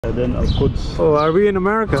and then Quds. Oh, are we in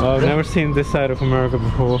America? I've never seen this side of America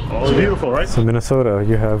before. Oh, it's beautiful, right? So Minnesota,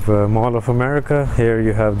 you have Mall of America. Here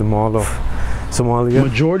you have the Mall of Somalia.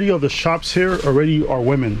 Majority of the shops here already are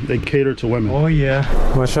women. They cater to women. Oh yeah.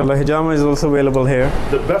 MashaAllah, hijama is also available here.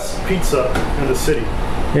 The best pizza in the city.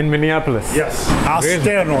 In Minneapolis? Yes. I'll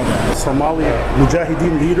stand on that. Somalia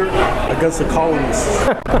Mujahideen leader against the colonists.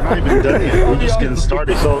 We're not even done yet. We're just getting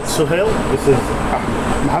started. So, Suhail, this is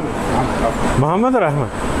Muhammad or Ahmed?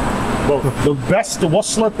 Well, the best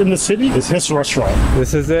waslat in the city is his restaurant.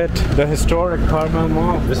 This is it, the historic Karmel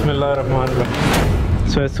Mall. Bismillah ar-Rahman ar-Rahim.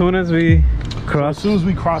 So as soon as we cross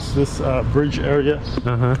this bridge area,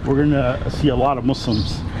 we're gonna see a lot of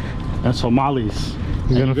Muslims and Somalis.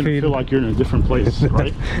 You're gonna feel like you're in a different place,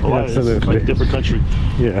 right? Absolutely. Like a different country.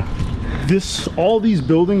 Yeah. All these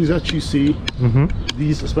buildings that you see,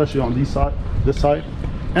 these, especially on this side,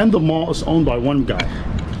 and the mall is owned by one guy.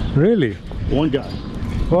 Really? One guy.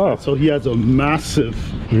 Wow. So he has a massive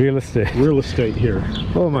real estate here.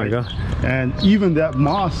 Oh my God. And even that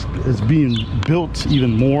mosque is being built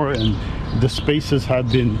even more, and the spaces have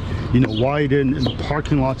been, widened, and the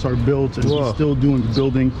parking lots are built, and he's still doing the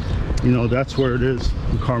building. That's where it is,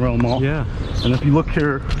 in Karmel Mall. Yeah. And if you look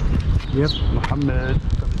here, yep, Muhammad,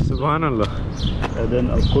 Subhanallah. And then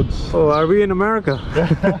Quds. Oh, are we in America?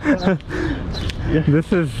 Yeah.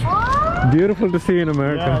 This is beautiful to see in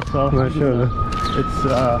America. Yeah, so, MashaAllah.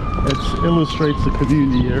 It illustrates the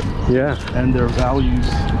community here. Yeah. And their values.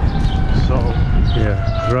 So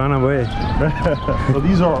yeah, run away. So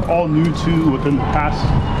these are all new too within the past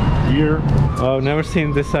year. Oh, I've never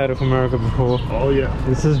seen this side of America before. Oh yeah.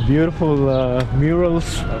 This is beautiful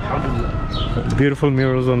murals. Beautiful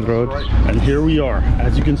murals on the road. Right. And here we are.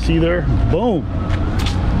 As you can see there, boom.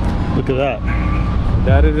 Look at that.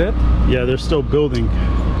 That is it? Yeah, they're still building.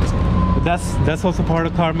 That's also part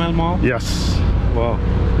of Karmel Mall? Yes. Wow.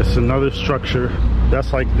 It's another structure.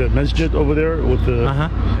 That's like the masjid over there with the...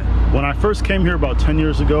 When I first came here about 10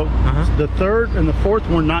 years ago, the third and the fourth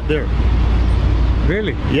were not there.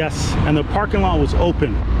 Really? Yes, and the parking lot was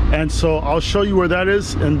open. And so I'll show you where that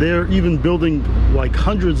is, and they're even building like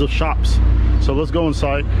hundreds of shops. So let's go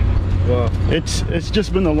inside. Wow. It's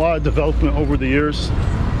just been a lot of development over the years.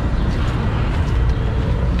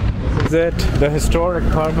 This is it, the historic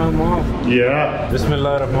Karmel Mall. Yeah.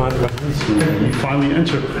 Bismillah ar-Rahman ar-Rahim. You finally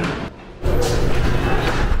entered.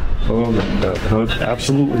 Oh my God.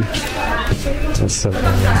 Absolutely. That's so As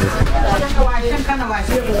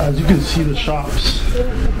you can see, the shops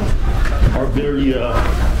are very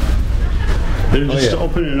they're just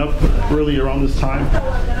opening up really around this time.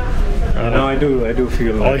 No, I do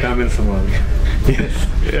feel like I'm in Somalia. Yes.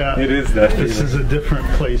 Yeah. It is that. This is a different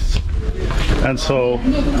place. And so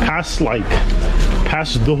past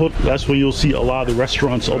Dawah, that's where you'll see a lot of the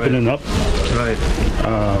restaurants opening up. Right.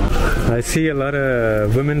 I see a lot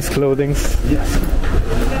of women's clothing. Yes.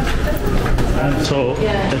 And so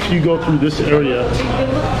if you go through this area,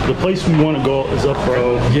 the place we want to go is up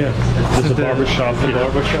road. Yeah. There's a barber shop here.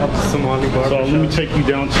 Somali barber shop. So let me take you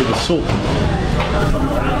down to the souk.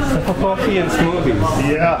 For coffee and smoothies.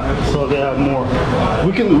 Yeah. So they have more.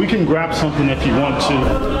 We can grab something if you want to.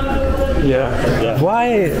 Yeah.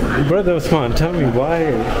 Why, Brother Uthman, tell me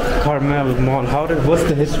why Karmel Mall? What's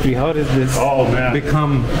the history? How did this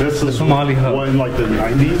become the Somali hub? In like the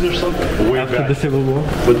 90s or something? Way After back. the Civil War?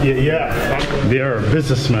 But yeah, they are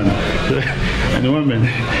businessmen and women.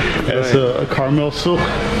 It's a Karmel souk.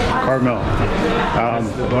 Karmel.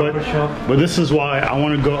 But this is why I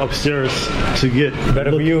want to go upstairs to get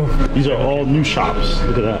better view. These are all new shops.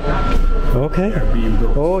 Look at that. Okay.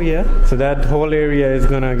 Oh yeah. So that whole area is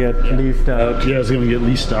gonna get leased out. Yeah, it's gonna get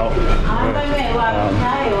leased out.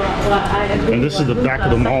 And this is the back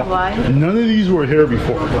of the mall. None of these were here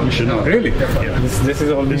before. You should know. Really? Yeah. This is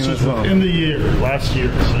all new as well. In the year, last year.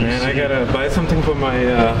 So and I gotta buy something for my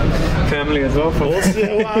family as well.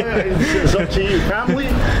 It's up to you. Family,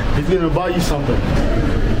 he's gonna buy you something.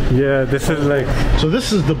 Yeah, this is like... So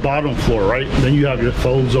this is the bottom floor, right? Then you have your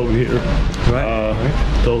thobes over here. Right.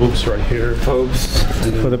 Thobes right here. Thobes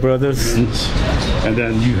for the brothers. And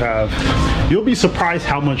then you have... You'll be surprised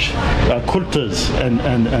how much kurtas and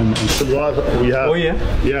salwar we have. Oh yeah?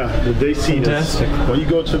 Yeah, the desi. Fantastic. When you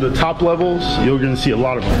go to the top levels, you're going to see a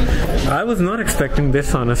lot of them. I was not expecting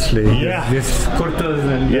this, honestly. Yeah. This kurtas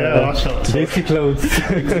and desi clothes.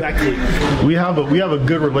 Exactly. We have a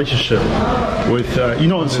good relationship with,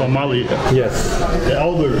 in Somalia. Yes. The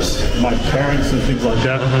elders, my parents and things like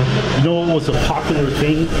that. You know what was a popular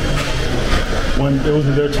thing when it was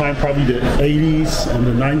in their time, probably the 80s and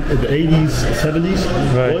the 80s, 70s,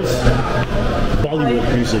 was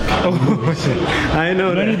Bollywood music. I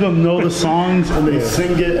know. Many of them know the songs and they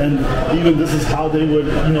sing it, and even this is how they would,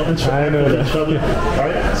 interact with each other.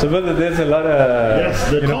 Right? So, brother, there's a lot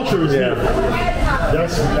of the culture is here.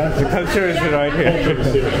 That's the culture is right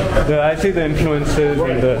here. I see the influences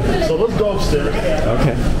and the. So let's go upstairs.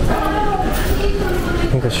 Okay. I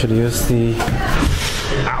think I should use the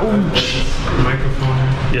microphone.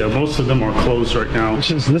 Yeah, most of them are closed right now.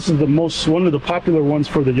 This is one of the popular ones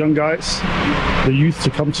for the young guys, the youth to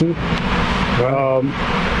come to.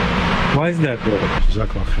 Why is that, brother?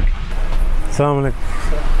 Assalamu alaikum.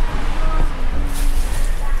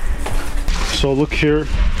 So look here.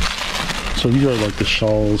 So these are like the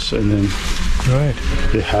shawls, and then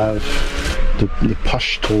they have the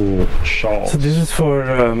Pashto shawls. So this is for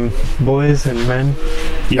boys and men.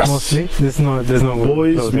 Yes. Mostly. There's no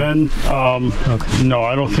boys, clothing. men. No,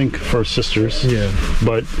 I don't think for sisters. Yeah.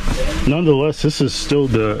 But nonetheless, this is still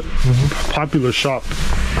the popular shop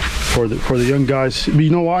for the young guys. But you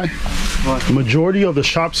know why? Majority of the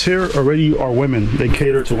shops here already are women. They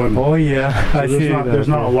cater to women. Oh yeah, I see. There's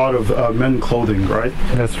not a lot of men clothing, right?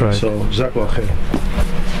 That's right. So Jazakallah khair.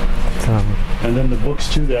 And then the books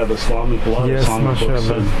too. They have Islamic, a lot of Islamic books.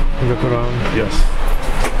 The Quran. Yes.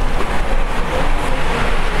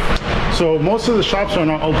 So most of the shops are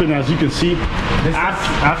not open, as you can see.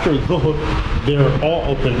 After Dhuhr, they're all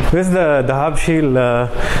open. Where's the Habshil?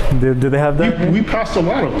 Do they have that? We passed a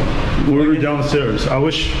lot of them. We were downstairs. I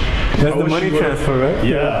wish. That's the money transfer, right?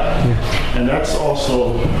 Yeah. And that's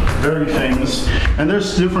also very famous. And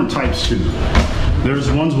there's different types too.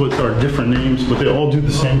 There's ones with are different names, but they all do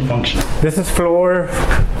the same function. This is floor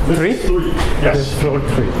 3? This is 3. Yes. This is floor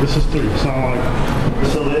 3. This is 3. It's not like.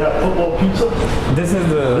 So they have football pizza. This is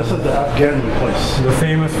the Afghan place. The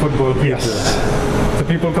famous football pizza. Yes. So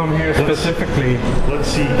people come here specifically. Let's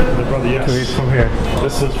see the brother. Yes. To eat from here.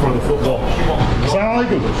 This is for the football. Assalamu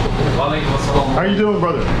alaikum. How are you doing,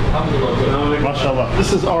 brother? MashaAllah.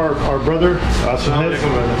 This is our brother, Suhaib.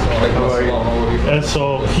 And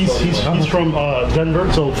so he's from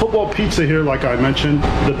Denver. So football pizza here, like I mentioned,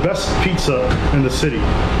 the best pizza in the city.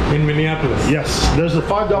 In Minneapolis? Yes. There's a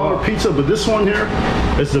 $5 pizza, but this one here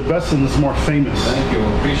is the best and it's more famous. Thank you.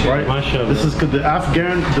 Appreciate it. Right? This is good. The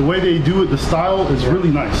Afghan, the way they do it, the style is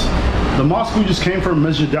really nice. The mosque we just came from,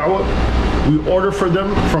 Masjid Dawah, we order for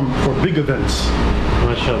them for big events.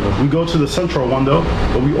 MashaAllah. We go to the central one though,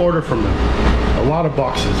 but we order from them. A lot of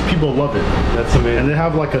boxes. People love it. That's amazing. And they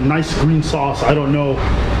have like a nice green sauce. I don't know.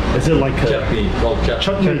 Is it like chutney?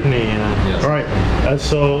 Chutney. Yeah. Yes. All right. And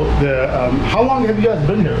so how long have you guys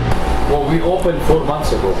been here? Well, we opened 4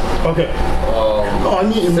 months ago. Okay. I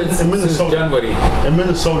mean in Minnesota. Since January. In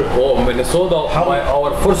Minnesota. Oh, Minnesota.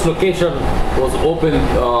 Our first location was opened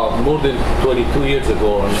more than 22 years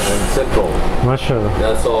ago in Central. MashaAllah.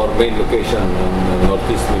 That's our main location in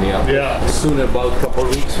Northeast Minneapolis. Yeah. Soon, about a couple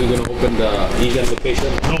of weeks, we're going to open the Egan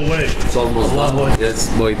location. No way. It's almost done. Yes,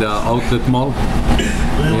 by the outlet mall.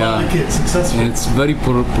 Like it, successful. It's very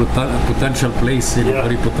potential place,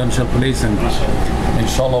 very potential place, and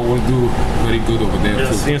inshallah we'll do very good over there.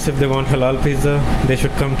 Yes. Yes, if they want halal pizza, they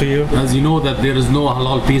should come to you. As you know that there is no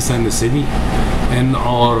halal pizza in the city, and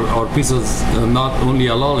our pizza's not only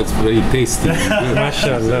halal, it's very tasty.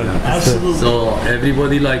 MashaAllah. Absolutely. So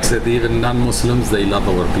everybody likes it, even non-Muslims, they love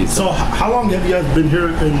our pizza. So how long have you guys been here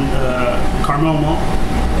in Karmel Mall?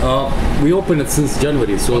 We opened it since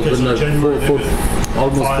January, so it's been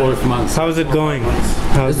almost 4 months. How's it going?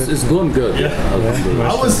 It's going good. Yeah.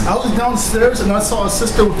 I was downstairs and I saw a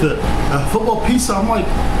sister with the football pizza. I'm like,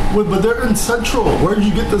 wait, but they're in Central. Where did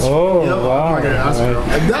you get this? Oh, wow. I'm gonna ask her.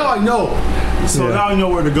 And now I know. So now I know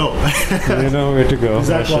where to go. You know where to go.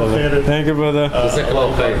 Exactly. Thank you, brother.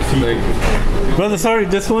 Thank you. Brother, sorry,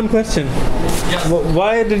 just one question. Yes.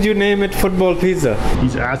 Why did you name it football pizza?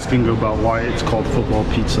 He's asking about why it's called football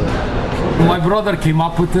pizza. My brother came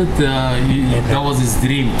up with it. That was his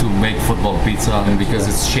dream to make football pizza, and because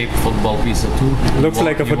it's shaped football pizza too. Looks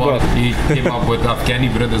like a football. He came up with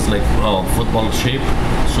Afghani brothers like football shape.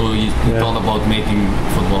 So he thought about making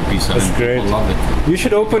football pizza. That's and great. People love it. You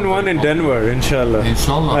should open one in Denver, inshallah.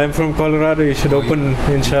 Inshallah. I'm from Colorado. You should open,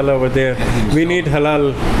 inshallah, over there. We need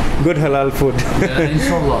good halal food.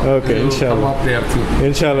 Inshallah. Okay, inshallah. Come up there too.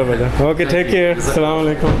 Inshallah, brother. Okay, take care.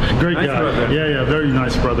 Assalamu alaikum. Great nice guy. Brother. Yeah, very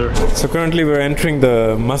nice brother. So currently we're entering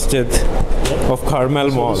the Masjid of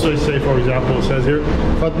Karmel Mall. So say, for example, it says here,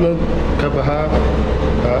 Fadlan Kabaha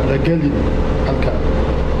Lagali Halka.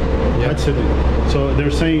 So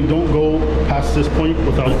they're saying don't go past this point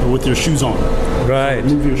with your shoes on. Right.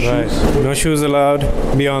 Remove your shoes. No shoes allowed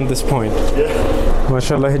beyond this point. Yeah.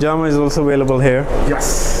 MashaAllah, hijama is also available here.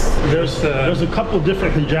 Yes. there's a couple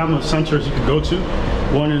different hijama centers you could go to.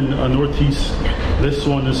 One in Northeast. This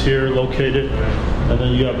one is here located, and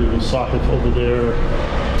then you have your Sahif over there.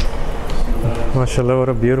 MashaAllah, what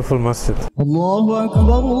a beautiful masjid. Allahu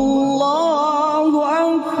Akbar, Allahu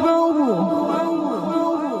Akbar.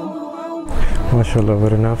 MashaAllah,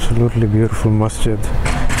 what an absolutely beautiful masjid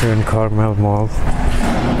here in Karmel Mall.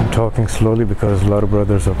 I'm talking slowly because a lot of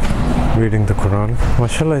brothers are reading the Quran.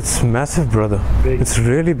 MashaAllah, it's massive, brother. Big. It's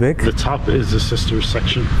really big. The top is the sisters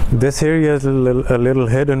section. This area is a little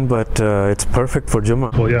hidden, but it's perfect for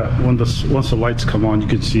Jummah. Well, yeah, once the lights come on, you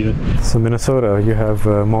can see it. So Minnesota, you have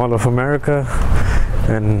Mall of America,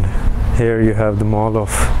 and here you have the Mall of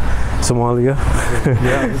Somalia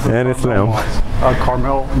and Islam.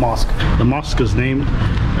 Karmel Mosque. The mosque is named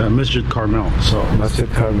Masjid Karmel. So Masjid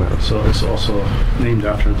Karmel. So it's also named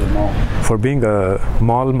after the mall. For being a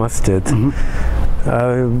mall masjid,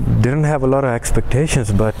 I didn't have a lot of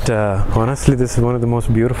expectations, but honestly, this is one of the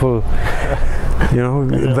most beautiful,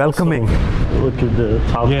 welcoming. Look at the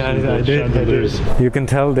top. Yeah, I did. You can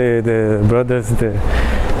tell the brothers, they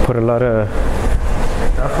put a lot of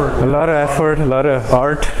effort, a lot of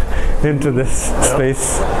art into this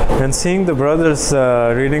space. And seeing the brothers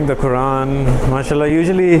reading the Quran, mashallah,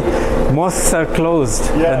 usually mosques are closed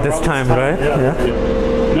at this time, right? Yeah.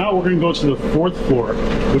 Now we're going to go to the 4th floor,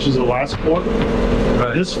 which is the last floor.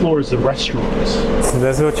 Right. This floor is the restaurants. So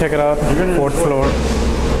let's go check it out. 4th floor.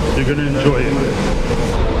 You're going to enjoy it.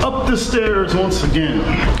 Up the stairs once again.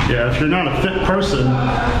 Yeah, if you're not a fit person,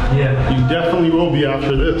 you definitely will be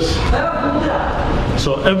after this.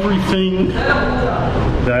 So everything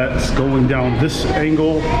that's going down this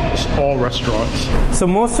angle is all restaurants. So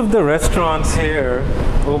most of the restaurants here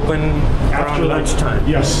open around lunchtime.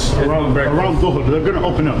 Yes, around Dawah. They're going to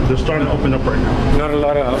open up. They're starting to open up right now. Not a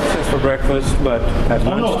lot of options for breakfast, but at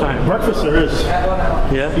lunchtime. No, breakfast there is.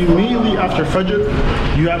 Yeah. Immediately after Fajr,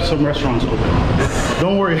 you have some restaurants open.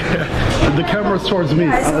 Don't worry, the camera's towards me.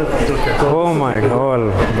 It's okay. Oh my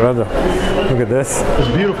God, brother! Look at this. It's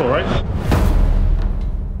beautiful, right?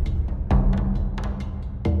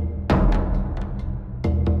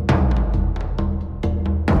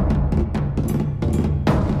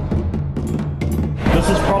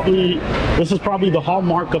 This is probably the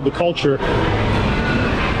hallmark of the culture,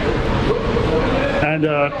 and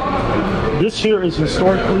this here is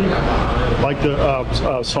historically like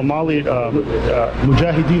the Somali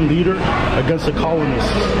Mujahideen leader against the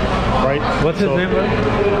colonists, right? What's his name?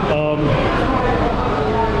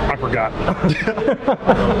 I forgot.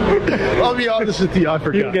 I'll be honest with you, I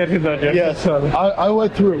forgot. You get it, yeah. Yes, I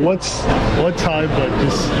went through it one time, but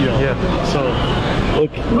just So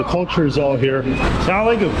look, the culture is all here.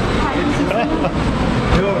 Assalamu alaikum.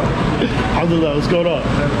 Alhamdulillah, what's going on?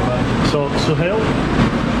 So Suhail,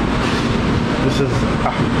 this is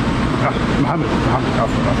Muhammad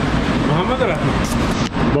or Ahmed?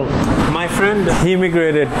 Both. My friend, he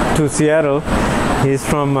immigrated to Seattle. He's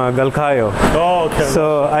from Galkayo. Oh, okay.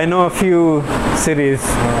 So I know a few cities,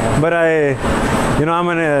 but I'm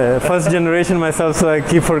a first generation myself, so I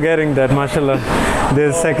keep forgetting that, mashallah,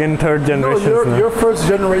 there's second, third generation. Your first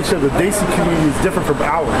generation of the Desi community is different from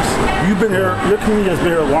ours. You've been here, your community has been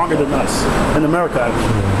here longer than us, in America.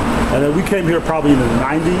 And then we came here probably in the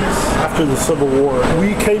 90s, after the Civil War.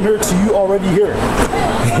 We came here to you already here.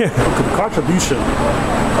 The contribution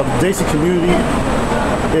of the Desi community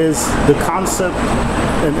is the concept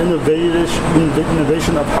and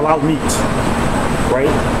innovation of halal meat, right?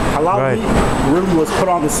 Halal meat really was put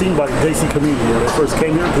on the scene by the Desi community when they first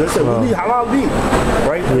came here, because they said, we need halal meat,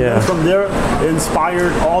 right? And from there, it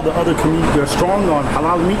inspired all the other communities. They're strong on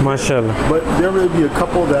halal meat. Mashallah. But there will be a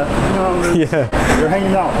couple that, they're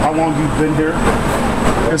hanging out. How long have you been here?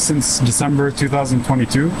 Since December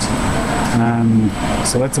 2022.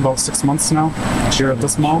 So that's about 6 months now here at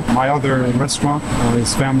this mall. My other restaurant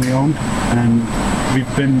is family owned, and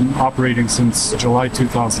we've been operating since July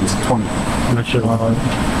 2020.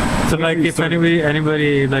 So like if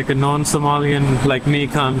anybody like a non-Somalian like me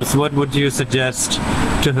comes, what would you suggest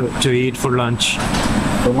to eat for lunch?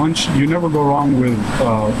 For lunch, you never go wrong with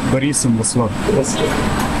baris and waslat.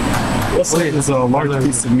 Waslat is a large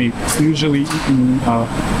piece of meat. It's usually eaten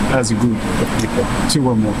as a group of people, 2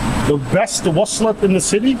 or more. The best waslat in the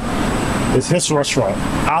city is his restaurant.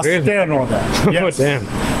 I'll stand on that. Yes. Oh, damn.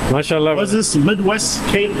 Mashallah. What's this? Midwest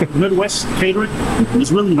catering?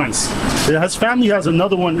 It's really nice. His family has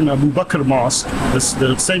another one in Abu Bakr Mosque. It's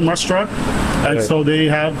the same restaurant. And so they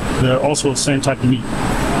have also the same type of meat.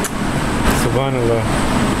 Subhanallah.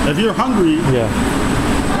 If you're hungry...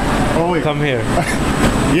 Oh, wait. Come here.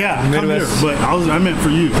 Come here. But I meant for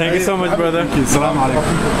you. Thank you so much, brother. Thank you. Assalamu alaikum.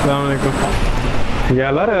 Assalamu alaikum. Yeah,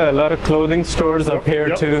 a lot of clothing stores up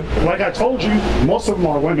here too. Like I told you, most of them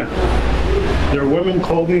are women. They're women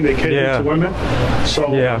clothing, they cater to women. So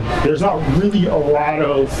there's not really a lot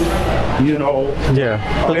of, you know...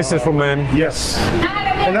 places for men. Yes.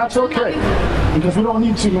 And that's okay, because we don't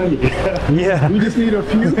need too many. We just need a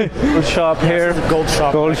few. Gold shop here. Gold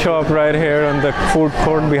shop. Gold shop right here on the food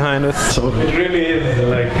court behind us. So it really is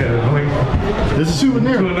like going this is a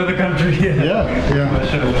souvenir to another country.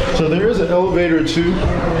 So there is an elevator too.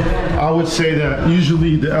 I would say that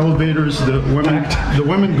usually the elevators, the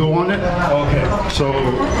women go on it. Okay. So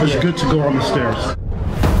it's good to go on the stairs.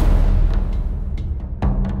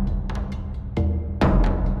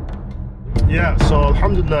 Yeah, so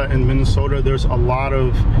alhamdulillah, in Minnesota there's a lot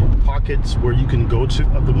of pockets where you can go to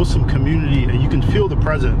of the Muslim community and you can feel the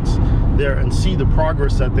presence there and see the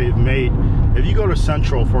progress that they've made. If you go to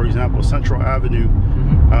Central, for example, Central Avenue,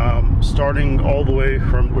 starting all the way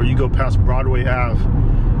from where you go past Broadway Ave,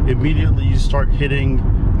 immediately you start hitting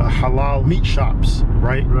halal meat shops,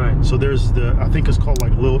 right? So there's I think it's called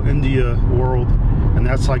like Little India World, and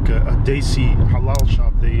that's like a Desi halal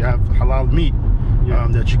shop. They have halal meat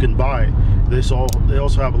that you can buy. They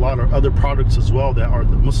also have a lot of other products as well that are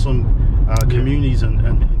the Muslim communities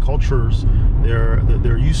and cultures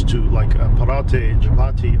they're used to, like parathe,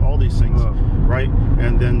 chapati, all these things, right?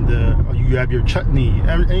 And then you have your chutney,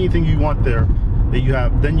 anything you want there that you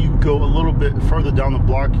have. Then you go a little bit further down the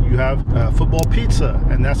block, you have Football Pizza,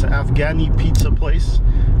 and that's an Afghani pizza place,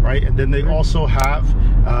 right? And then they also have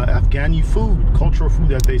Afghani food, cultural food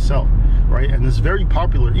that they sell, right? And it's very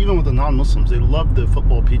popular, even with the non-Muslims. They love the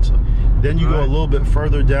Football Pizza. Then you go a little bit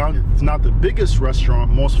further down. It's not the biggest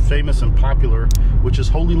restaurant, most famous and popular, which is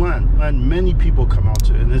Holy Land. And many people come out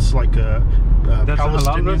to it. And it's like a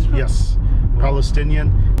Palestinian. Yes.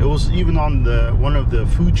 Palestinian. It was even on one of the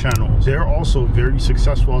food channels. They're also very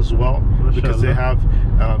successful as well, because they have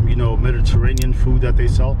you know, Mediterranean food that they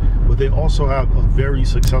sell, but they also have a very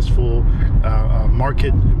successful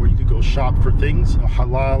market where you could go shop for things,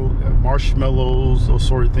 halal marshmallows, those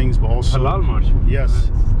sort of things, but also halal marshmallows.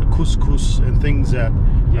 Yes, couscous and things that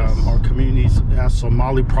our communities have.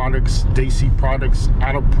 Somali products, Desi products,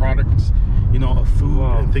 Arab products, you know, food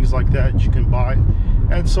and things like that you can buy.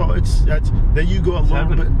 And so then you go a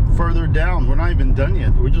little bit further down. We're not even done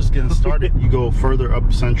yet. We're just getting started. You go further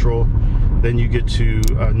up Central, then you get to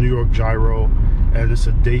New York Gyro, and it's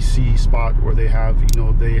a Desi spot where they have, you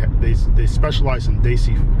know, they specialize in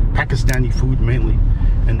Desi, Pakistani food mainly,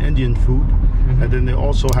 and Indian food. And then they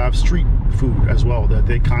also have street food as well that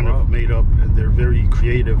they kind of made up, and they're very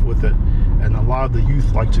creative with it. And a lot of the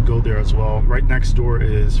youth like to go there as well. Right next door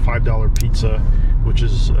is $5 Pizza, which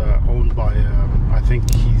is owned by, I think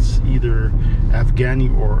he's either Afghani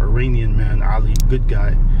or Iranian man, Ali, good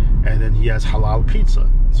guy. And then he has halal pizza.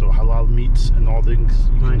 So halal meats and all things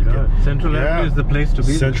you can get. Central Avenue is the place to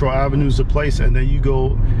be. Central Avenue is the place. And then you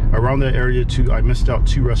go around that area too. I missed out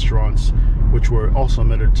 2 restaurants which were also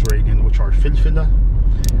Mediterranean, which are Filfila.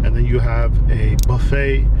 And then you have a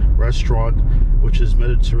buffet restaurant which is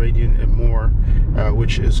Mediterranean and more,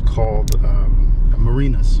 which is called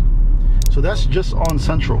Marinas. So that's just on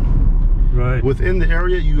Central. Right. Within the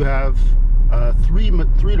area you have 3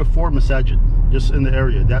 to 4 masajid just in the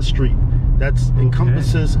area, that street. That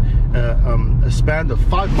encompasses a span of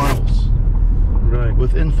 5 miles. Right.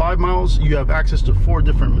 Within 5 miles you have access to 4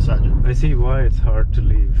 different masajid. I see why it's hard to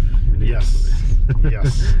leave Minneapolis.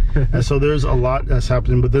 Yes. And so there's a lot that's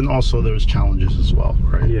happening, but then also there's challenges as well,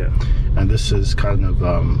 right? Yeah. And this is kind of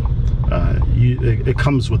it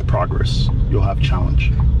comes with progress. You'll have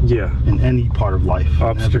challenge. Yeah. In any part of life.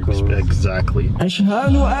 Obstacles. Exactly.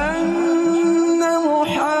 أشهد أن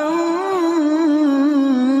محمد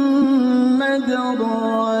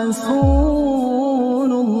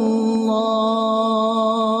رسول الله.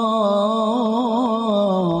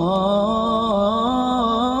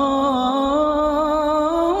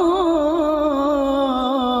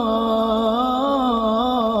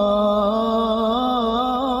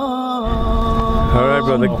 All right,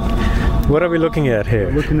 brother. What are we looking at here?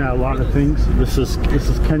 We're looking at a lot of things. This is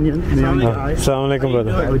Kenyan. Assalamu alaikum,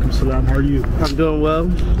 brother. Alaikum salam. How are you? I'm doing well.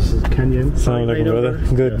 This is Kenyan. Assalamu alaikum, brother.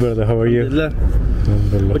 Good, brother. How are you?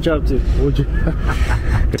 Alhamdulillah. What you up to?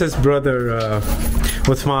 This is brother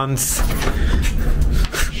Uthman's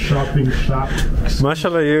shopping shop.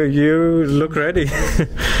 Mashallah, you look ready.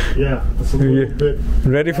 Yeah, it's a little bit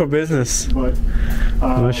ready for business. But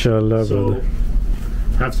Mashallah, brother.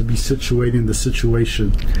 Have to be situating the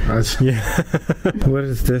situation. Yeah. What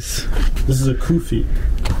is this? This is a kufi.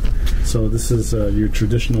 So this is your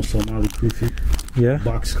traditional Somali kufi. Yeah.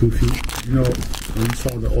 Box kufi. You know, when you saw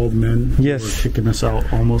the old men who Yes. were kicking us out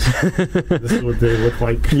almost. This is what they look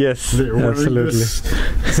like. Yes, They're wearing absolutely. this.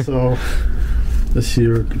 So this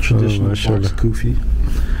here traditional box mashallah. kufi.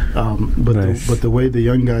 But Nice. the way the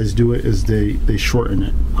young guys do it is they shorten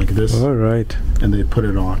it like this All right. and they put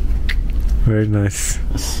it on. Very nice.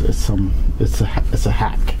 It's a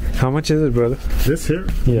hack. How much is it, brother? This here,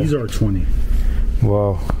 Yeah. these are 20.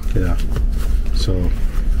 Wow. Yeah. So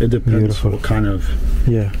it depends Beautiful. what kind of.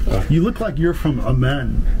 Yeah. You look like you're from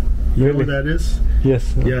Oman. You know Really? what that is?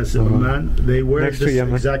 Yes. Yes, Oman. They wear Next to this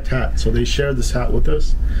Yemen. exact hat. So they share this hat with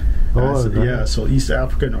us. Oh, nice. Yeah, so East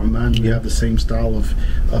Africa and Oman, we have the same style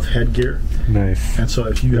of headgear. Nice. And so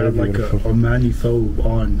if you Very had like a beautiful. Omani thobe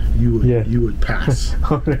on, Yeah. you would pass.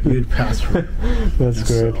 You would pass for it. That's And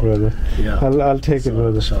great, so, brother. Yeah. I'll take it, So,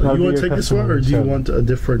 brother. inshallah. I'll You be want to your take this one, customer, or do you inshallah. want a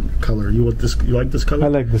different color? You want this? You like this color? I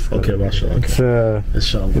like this color. Okay, mashallah. It's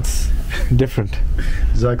Inshallah. it's different.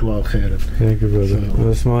 Jazakallah khairan. Thank you, brother. So-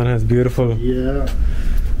 Usman has beautiful Yeah.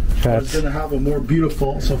 I was hats. gonna have a more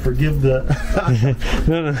beautiful, so forgive the.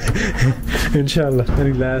 No. Inshallah.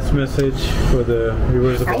 Any last message for the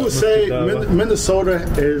viewers? I about would say Masjid Dawah? Minnesota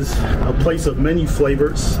is a place of many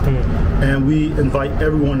flavors, and we invite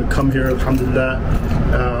everyone to come here.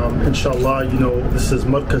 Alhamdulillah, inshallah. You know, this is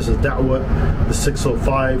Masjid Dawah, the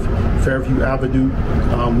 605 Fairview Avenue.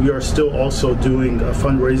 We are still also doing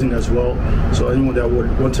fundraising as well. So anyone that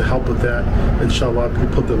would want to help with that, inshallah, we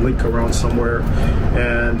put the link around somewhere.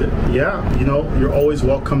 And yeah, you know, you're always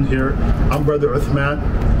welcome here. I'm Brother Uthman.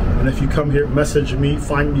 And if you come here, message me,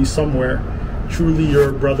 find me somewhere. Truly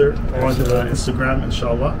your brother on Instagram,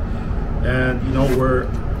 inshallah. And you know, we're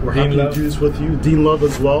happy to Love. do this with you. Deen Love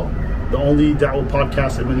as well, the only Da'wah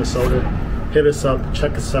podcast in Minnesota. Hit us up,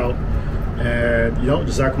 check us out. And you know,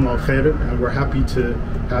 Jazakumullah khairan. And we're happy to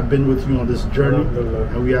have been with you on this journey. Alhamdulillah.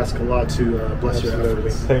 And we ask Allah to bless your Absolutely.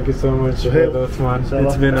 efforts. Thank you so much, Suhail. brother Uthman. Inshallah.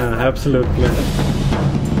 It's been an absolute pleasure.